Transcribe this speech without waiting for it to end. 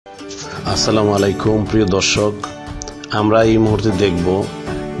আসসালামু আলাইকুম প্রিয় দর্শক, আমরা এই মুহূর্তে দেখব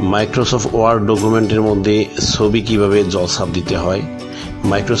মাইক্রোসফট ওয়ার্ড ডকুমেন্টের মধ্যে ছবি কিভাবে জলছাপ দিতে হয়,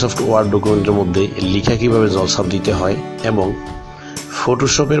 মাইক্রোসফট ওয়ার্ড ডকুমেন্টের মধ্যে লেখা কিভাবে জলছাপ দিতে হয় এবং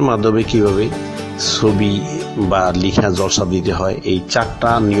ফটোশপের মাধ্যমে কিভাবে ছবি বা লেখা জলছাপ দিতে হয়। এই চারটা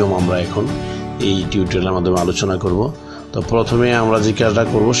নিয়ম আমরা এখন এই টিউটোরিয়ালের মাধ্যমে আলোচনা করব। তো প্রথমে আমরা যে কাজটা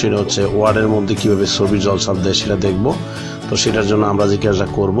করব সেটা হচ্ছে ওয়ার্ডের মধ্যে কিভাবে ছবি জলছাপ দেয় সেটা দেখব। তো সেটার জন্য আমরা যে কাজটা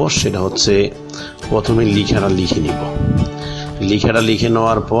করব সেটা হচ্ছে প্রথমে লেখাটা লিখে নিব। লেখাটা লিখে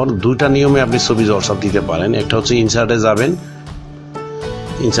নেওয়ার পর দুইটা নিয়মে আপনি ছবি জলছাপ দিতে পারেন। একটা হচ্ছে ইনসার্টে যাবেন,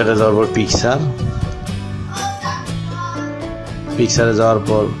 ইনসার্টে যাওয়ার পর পিকচারে যাওয়ার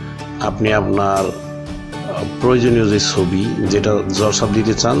পর আপনি আপনার প্রয়োজনীয় যে ছবি যেটা জলছাপ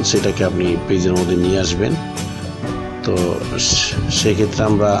দিতে চান সেটাকে আপনি পেজের মধ্যে নিয়ে আসবেন। তো সেক্ষেত্রে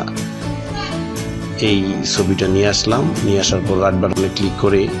আমরা এই ছবিটা নিয়ে আসলাম, নিয়ে আসার পর রাইট বাটনে ক্লিক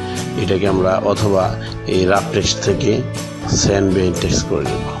করে এটাকে আমরা অথবা এই রাফ টেক্সট থেকে সেন্ড বেইন টেক্সট করে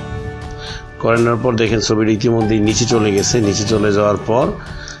নেব। করে নেওয়ার পর দেখেন ছবিটা ইতিমধ্যেই নিচে চলে গেছে। নিচে চলে যাওয়ার পর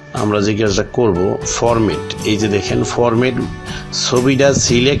আমরা যে কাজটা করব ফরম্যাট, এই যে দেখেন ফরম্যাট, ছবিটা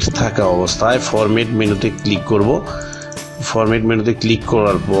সিলেক্ট থাকা অবস্থায় ফরম্যাট মেনুতে ক্লিক করব। ফরম্যাট মেনুতে ক্লিক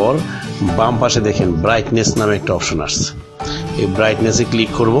করার পর বাম পাশে দেখেন ব্রাইটনেস নামে একটা অপশন আসছে, এই ব্রাইটনেসে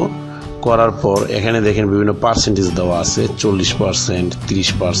ক্লিক করব। করার পর এখানে দেখেন বিভিন্ন পার্সেন্টেজ দেওয়া আছে, 40%,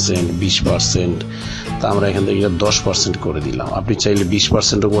 30%, 20%। তা আমরা এখান থেকে 10% করে দিলাম। আপনি চাইলে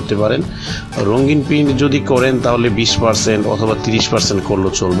 20%ও করতে পারেন। রঙিন প্রিন্ট যদি করেন তাহলে 20% অথবা 30%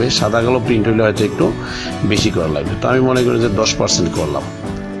 করলেও চলবে। সাদা কালো প্রিন্ট হলে হয়তো একটু বেশি করা লাগবে। তো আমি মনে করি যে 10% করলাম,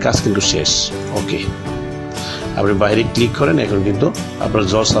 কাজ কিন্তু শেষ। ওকে, আপনি বাইরে ক্লিক করেন, এখন কিন্তু আপনার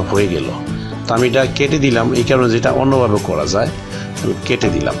জলছাপ হয়ে গেল। তো আমি এটা কেটে দিলাম, এই কারণে যেটা অন্যভাবে করা যায় আমি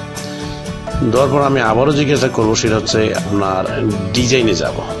কেটে দিলাম। দেওয়ার পর আমি আবারও জিজ্ঞাসা করবো সেটা হচ্ছে আপনার ডিজাইনে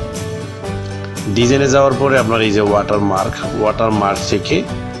যাব। ডিজাইনে যাওয়ার পরে আপনার এই যে ওয়াটারমার্ক থেকে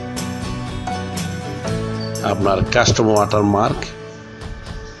আপনার কাস্টম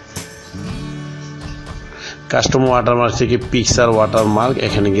ওয়াটারমার্ক থেকে পিকচার ওয়াটারমার্ক,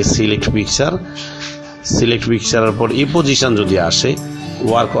 এখানে গিয়ে সিলেক্ট পিকচারের পর এই পজিশন যদি আসে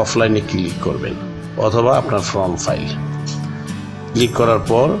ওয়ার্ক অফলাইনে ক্লিক করবেন অথবা আপনার ফ্রম ফাইল ক্লিক করার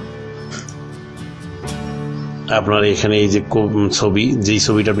পর আপনার এখানে এই যে ছবি, যেই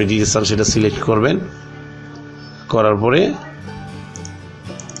ছবিটা আপনি দিতে চান সেটা সিলেক্ট করবেন। করার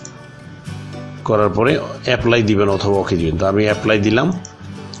পরে অ্যাপ্লাই দিবেন অথবা ওকে দিবেন। তো আমি অ্যাপ্লাই দিলাম।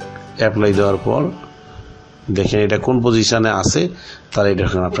 অ্যাপ্লাই দেওয়ার পর দেখেন এটা কোন পজিশনে আছে তারা এটা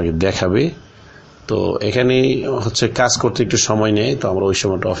আপনাকে দেখাবে। তো এখানে হচ্ছে কাজ করতে একটু সময় নেয়, তো আমরা ওই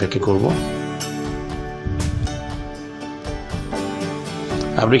সময়টা অপেক্ষা করব।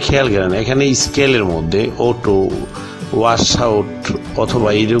 আপনি খেয়াল করেন এখানে স্কেলের মধ্যে অটো, ওয়াশ আউট অথবা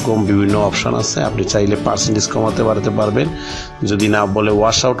এইরকম বিভিন্ন অপশন আছে। আপনি চাইলে পার্সেন্টেজ কমাতে বাড়াতে পারবেন। যদি না বলে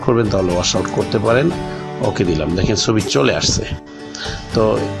ওয়াশ আউট করবেন তাহলে ওয়াশ আউট করতে পারেন। ওকে দিলাম, দেখেন ছবি চলে আসছে। তো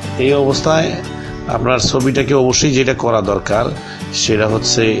এই অবস্থায় আপনার ছবিটাকে অবশ্যই যেটা করা দরকার সেটা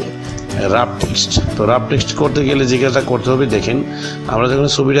হচ্ছে রাফ টেক্সট। তো রাফ টেক্সট করতে গেলে যে কাজটা করতে হবে, দেখেন আমরা যখন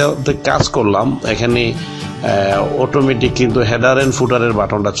ছবিটাতে কাজ করলাম এখানে অটোমেটিক কিন্তু হেডার এন্ড ফুটারের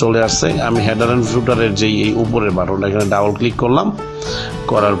বাটনটা চলে আসছে। আমি হেডার এন্ড ফুটারের যেই এই উপরের বাটনটা এখানে ডাবল ক্লিক করলাম।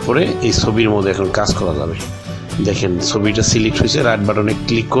 করার পরে এই ছবির মধ্যে এখন কাজ করা যাবে। দেখেন ছবিটা সিলেক্ট হয়েছে, রাইট বাটনে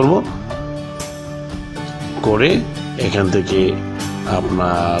ক্লিক করব, করে এখান থেকে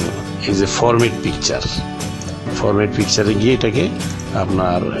আপনার এই যে ফরম্যাট পিকচারে গিয়ে এটাকে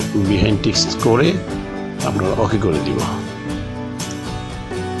আপনার বিহাইন্ড টেক্সট করে আপনার ওকে করে দিব।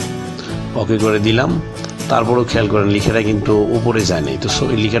 ওকে করে দিলাম। তারপরেও খেয়াল করেন লেখাটা কিন্তু উপরে যায় নাই। তো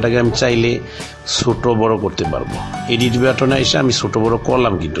লেখাটাকে আমি চাইলে ছোট বড় করতে পারবো। এডিট বাটনে এসে আমি ছোট বড়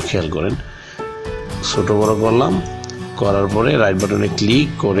করলাম, কিন্তু খেয়াল করেন ছোট বড় করলাম। করার পরে রাইট বাটনে ক্লিক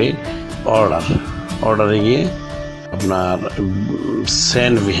করে অর্ডারে গিয়ে আপনার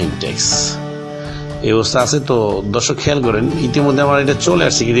সেন্ড বিহাইন্ড টেক্সট এই অবস্থা আছে। তো দর্শক খেয়াল করেন ইতিমধ্যে আমার এটা চলে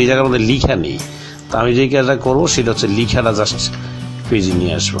আসছে, কিন্তু এই জায়গার মধ্যে লেখা নেই। তো আমি যে কাজটা করবো সেটা হচ্ছে লেখাটা জাস্ট পেজে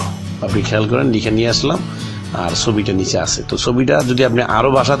নিয়ে আসবো। আপনি খেয়াল করেন লিখে নিয়ে আসলাম আর ছবিটা নিচে আছে। তো ছবিটা যদি আপনি আরও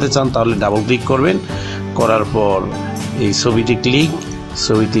বাসাতে চান তাহলে ডাবল ক্লিক করবেন। করার পর এই ছবিতে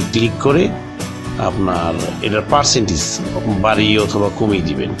ক্লিক করে আপনার এটার পার্সেন্টেজ বাড়িয়ে অথবা কমিয়ে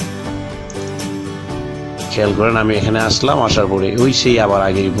দিবেন। খেয়াল করেন আমি এখানে আসলাম, আসার পরে ওই সেই আবার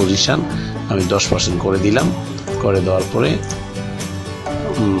আগের পজিশন আমি 10% করে দিলাম। করে দেওয়ার পরে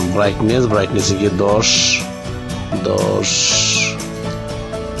ব্রাইটনেসে গিয়ে 10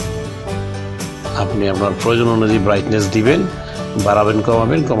 আপনি আপনার প্রয়োজন অনুযায়ী ব্রাইটনেস দিবেন, বাড়াবেন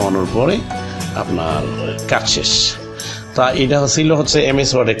কমাবেন। কমানোর পরে আপনার কাজ শেষ। তা এটা ছিল হচ্ছে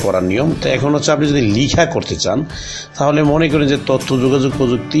MS ওয়ার্ডে করার নিয়ম। তো এখন হচ্ছে আপনি যদি লিখা করতে চান তাহলে মনে করেন যে তথ্য যোগাযোগ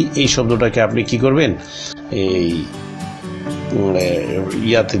প্রযুক্তি এই শব্দটাকে আপনি কি করবেন, এই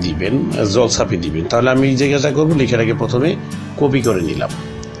ইয়াতে দিবেন, জলছাপে দিবেন। তাহলে আমি যে কাজটা করবো, লেখাটাকে প্রথমে কপি করে নিলাম।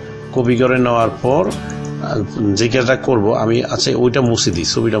 কপি করে নেওয়ার পর যে কাজটা করবো আমি, আচ্ছা ওইটা মুছে দিই,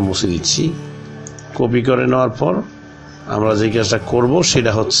 ছবিটা মুছে দিচ্ছি। কপি করে নেওয়ার পর আমরা যে কাজটা করব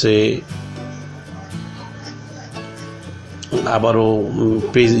সেটা হচ্ছে আবারও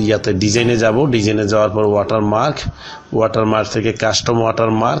পেজ ইয়াতে ডিজাইনে যাব। ডিজাইনে যাওয়ার পর ওয়াটারমার্ক থেকে কাস্টম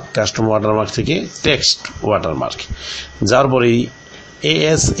ওয়াটারমার্ক থেকে টেক্সট ওয়াটারমার্ক যাওয়ার পরে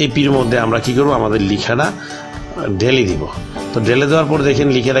ASAPর মধ্যে আমরা কি করব, আমাদের লেখাটা ঢেলে দিব। তো ঢেলে দেওয়ার পর দেখেন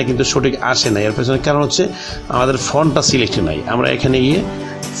লেখাটা কিন্তু সঠিক আসে না। এর পেছনে কারণ হচ্ছে আমাদের ফন্টটা সিলেক্ট নাই। আমরা এখানে গিয়ে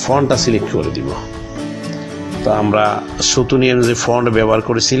ফন্টটা সিলেক্ট করে দিব। তো আমরা সুতুনিয়াম যে ফন্ট ব্যবহার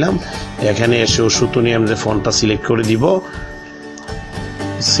করেছিলাম, এখানে এসেও সুতুনিয়াম যে ফন্টটা সিলেক্ট করে দিব।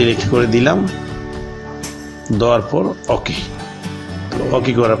 সিলেক্ট করে দিলাম, দেওয়ার পর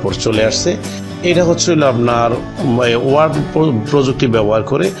ওকে করার পর চলে আসছে। এটা হচ্ছিল আপনার ওয়ার্ড প্রযুক্তি ব্যবহার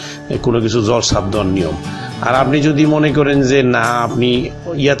করে কোনো কিছু জলছাপ দেওয়ার নিয়ম। আর আপনি যদি মনে করেন যে না আপনি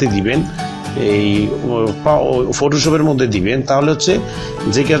ইয়াতে দিবেন, এই ফটোশপের মধ্যে দিবেন, তাহলে হচ্ছে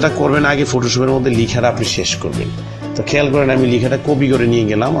যে কাজটা করবেন আগে ফটোশপের মধ্যে লেখাটা আপনি শেষ করবেন। তো খেয়াল করেন আমি লেখাটা কপি করে নিয়ে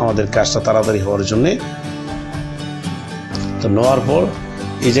গেলাম আমাদের কাজটা তাড়াতাড়ি হওয়ার জন্য। তো নেওয়ার পর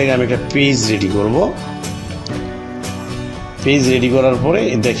এই জায়গায় আমি একটা পেজ রেডি করব। পেজ রেডি করার পরে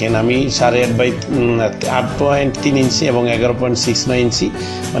দেখেন আমি 8.3 ইঞ্চি এবং 11.69 ইঞ্চি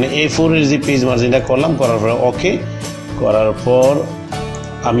মানে A4 এর যে পেজ মার্জিনটা করলাম, করার পরে ওকে করার পর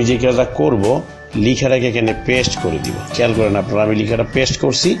আমি যে কাজটা করব, লেখাটাকে এখানে পেস্ট করে দিব। খেয়াল করেন আপনারা, আমি লেখাটা পেস্ট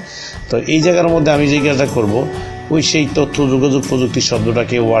করছি। তো এই জায়গার মধ্যে আমি যে কাজটা করব, ওই সেই তথ্য যোগাযোগ প্রযুক্তি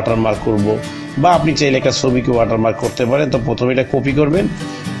শব্দটাকে ওয়াটারমার্ক করব, বা আপনি চাইলে একটা ছবিকে ওয়াটারমার্ক করতে পারেন। তো প্রথমে এটা কপি করবেন,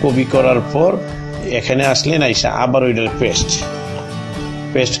 কপি করার পর এখানে আসলেন, আইসা আবার ওইটার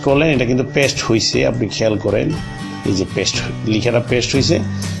পেস্ট করলেন। এটা কিন্তু পেস্ট হয়েছে, আপনি খেয়াল করেন এই যে লেখাটা পেস্ট হয়েছে।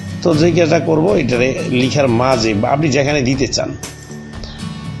 তো যে কাজটা করবো, এটারে লেখার মাঝে বা আপনি যেখানে দিতে চান,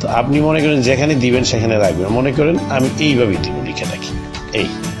 তো আপনি মনে করেন যেখানে দিবেন সেখানে রাখবেন। মনে করেন আমি এইভাবেই দিব লেখাটাকে, এই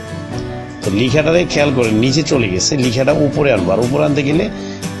তো লেখাটারে খেয়াল করেন নিচে চলে গেছে, লেখাটা উপরে আনবো। আর উপরে আনতে গেলে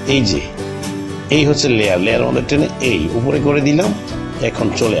এই হচ্ছে লেয়ার মধ্যে টেনে এই উপরে করে দিলাম, এখন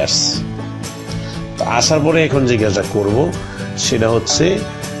চলে আসছে। তো আসার পরে এখন যে কাজটা করব সেটা হচ্ছে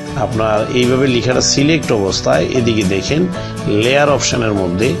আপনার এইভাবে লেখাটা সিলেক্ট অবস্থায় এদিকে দেখেন লেয়ার অপশনের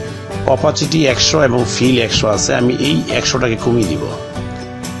মধ্যে অপাসিটি 100 এবং ফিল 100 আছে। আমি এই 100টাকে কমিয়ে দিব,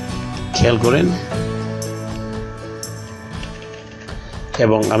 খেয়াল করেন,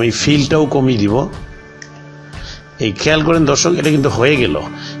 এবং আমি ফিলটাও কমিয়ে দিব। এই খেয়াল করেন দর্শক, এটা কিন্তু হয়ে গেল।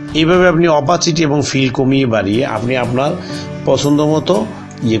 এইভাবে আপনি অপাসিটি এবং ফিল কমিয়ে বাড়িয়ে আপনি আপনার পছন্দ মতো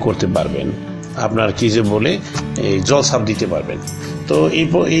করতে পারবেন, আপনার কি যে বলে এই জলছাপ দিতে পারবেন। তো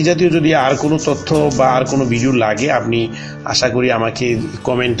এই জাতীয় যদি আর কোনো তথ্য বা আর কোনো ভিডিও লাগে, আপনি আশা করি আমাকে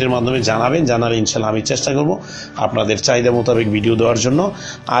কমেন্টের মাধ্যমে জানালে ইনশাল্লাহ আমি চেষ্টা করব আপনাদের চাহিদা মোতাবেক ভিডিও দেওয়ার জন্য।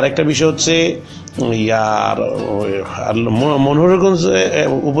 আর একটা বিষয় হচ্ছে মনোহরগঞ্জ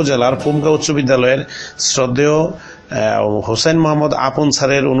উপজেলার পোমকা উচ্চ বিদ্যালয়ের শ্রদ্ধেয় হোসেন মোহাম্মদ আপন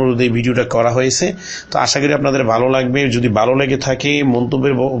স্যারের অনুরোধে এই ভিডিওটা করা হয়েছে। তো আশা করি আপনাদের ভালো লাগবে। যদি ভালো লেগে থাকে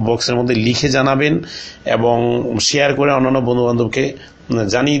মন্তব্যের বক্সের মধ্যে লিখে জানাবেন এবং শেয়ার করে অন্যান্য বন্ধু বান্ধবকে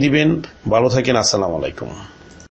জানিয়ে দিবেন। ভালো থাকেন, আসসালামু আলাইকুম।